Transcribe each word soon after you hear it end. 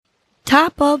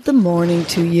Top of the morning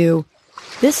to you.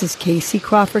 This is Casey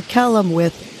Crawford Kellum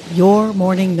with Your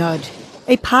Morning Nudge,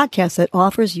 a podcast that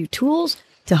offers you tools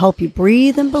to help you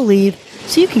breathe and believe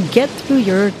so you can get through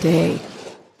your day.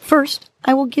 First,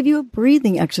 I will give you a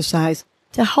breathing exercise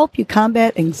to help you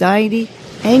combat anxiety,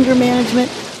 anger management,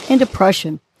 and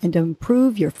depression, and to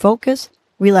improve your focus,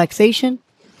 relaxation,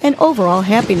 and overall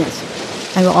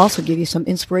happiness. I will also give you some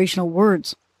inspirational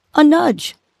words, a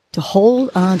nudge, to hold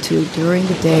on to during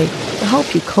the day to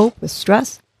help you cope with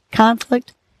stress,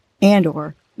 conflict, and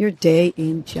or your day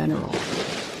in general.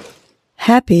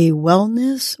 Happy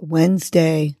Wellness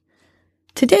Wednesday.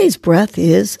 Today's breath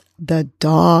is the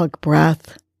dog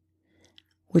breath,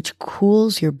 which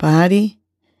cools your body,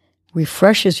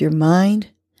 refreshes your mind,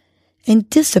 and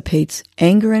dissipates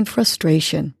anger and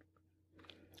frustration.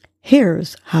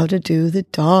 Here's how to do the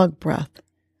dog breath.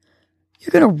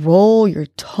 You're going to roll your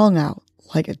tongue out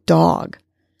like a dog.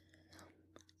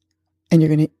 And you're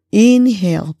going to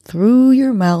inhale through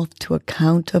your mouth to a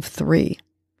count of 3.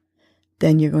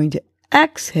 Then you're going to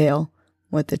exhale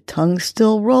with the tongue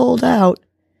still rolled out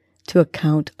to a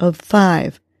count of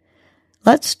 5.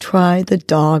 Let's try the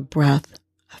dog breath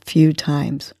a few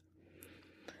times.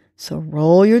 So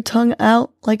roll your tongue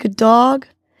out like a dog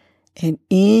and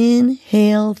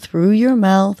inhale through your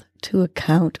mouth to a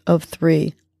count of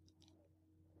 3.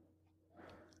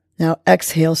 Now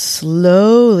exhale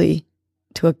slowly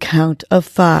to a count of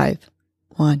 5.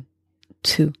 1,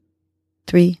 2,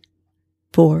 3,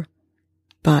 4,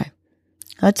 5.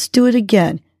 Let's do it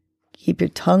again. Keep your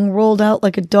tongue rolled out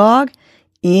like a dog,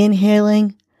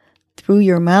 inhaling through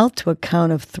your mouth to a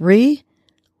count of 3.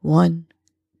 1,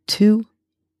 2,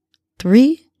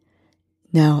 3.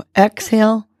 Now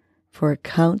exhale for a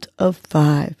count of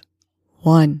 5.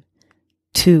 1,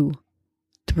 2,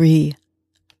 3,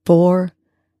 4,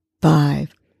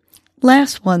 5.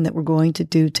 Last one that we're going to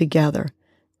do together.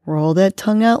 Roll that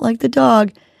tongue out like the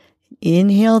dog.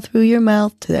 Inhale through your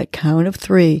mouth to that count of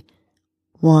 3.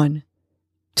 1,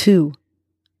 2,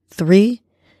 3.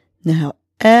 Now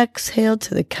exhale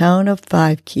to the count of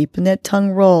 5, keeping that tongue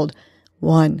rolled.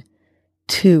 1,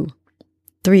 2,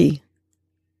 3,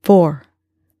 4,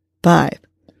 5.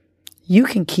 You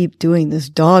can keep doing this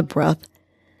dog breath,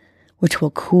 which will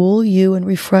cool you and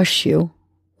refresh you,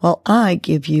 while I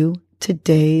give you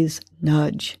today's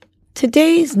nudge.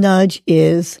 Today's nudge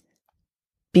is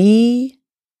be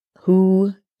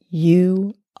who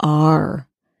you are.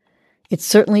 It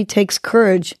certainly takes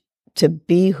courage to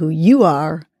be who you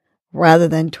are rather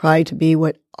than try to be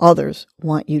what others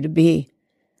want you to be.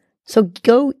 So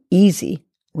go easy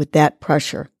with that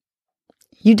pressure.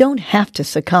 You don't have to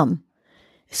succumb,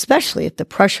 especially if the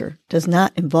pressure does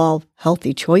not involve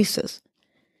healthy choices.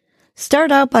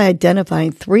 Start out by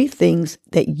identifying 3 things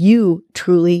that you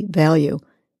truly value,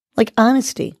 like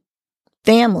honesty,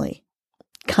 family,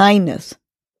 kindness,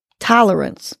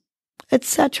 tolerance,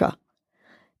 etc.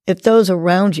 If those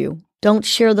around you don't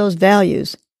share those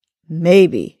values,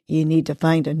 maybe you need to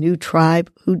find a new tribe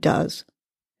who does.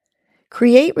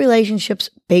 Create relationships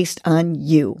based on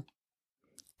you.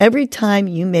 Every time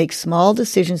you make small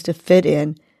decisions to fit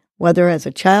in, whether as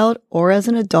a child or as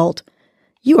an adult,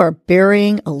 you are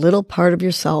burying a little part of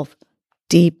yourself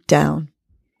deep down.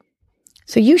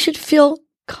 So you should feel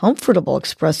comfortable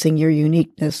expressing your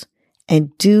uniqueness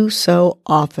and do so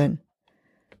often.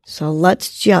 So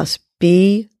let's just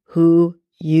be who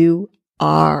you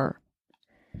are.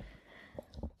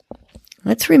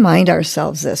 Let's remind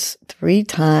ourselves this 3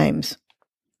 times.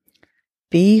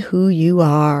 Be who you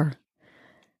are.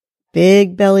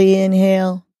 Big belly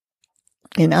inhale,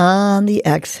 and on the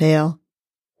exhale,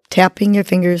 tapping your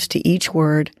fingers to each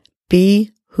word, be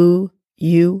who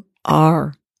you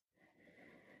are.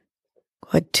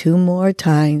 Good, 2 more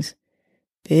times.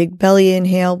 Big belly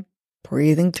inhale,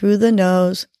 breathing through the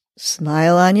nose,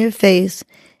 smile on your face,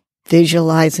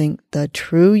 visualizing the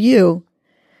true you.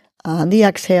 On the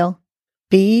exhale,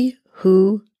 be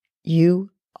who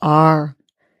you are.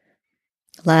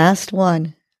 Last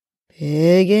one.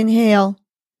 Big inhale.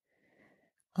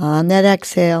 On that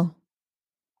exhale,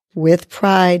 with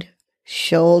pride,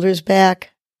 shoulders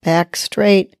back, back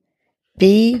straight.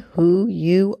 Be who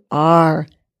you are.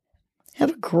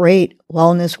 Have a great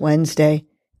Wellness Wednesday.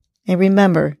 And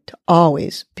remember to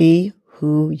always be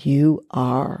who you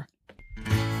are.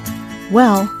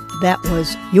 Well, that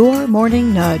was your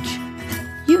morning nudge.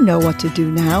 You know what to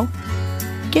do now.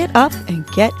 Get up and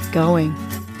get going.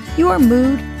 Your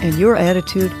mood and your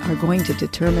attitude are going to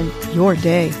determine your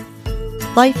day.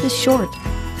 Life is short.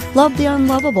 Love the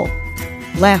unlovable.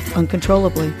 Laugh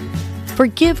uncontrollably.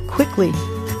 Forgive quickly.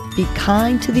 Be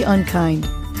kind to the unkind.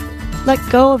 Let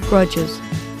go of grudges.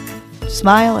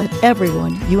 smile at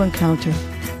everyone you encounter,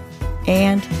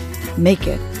 and make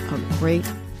it a great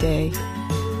day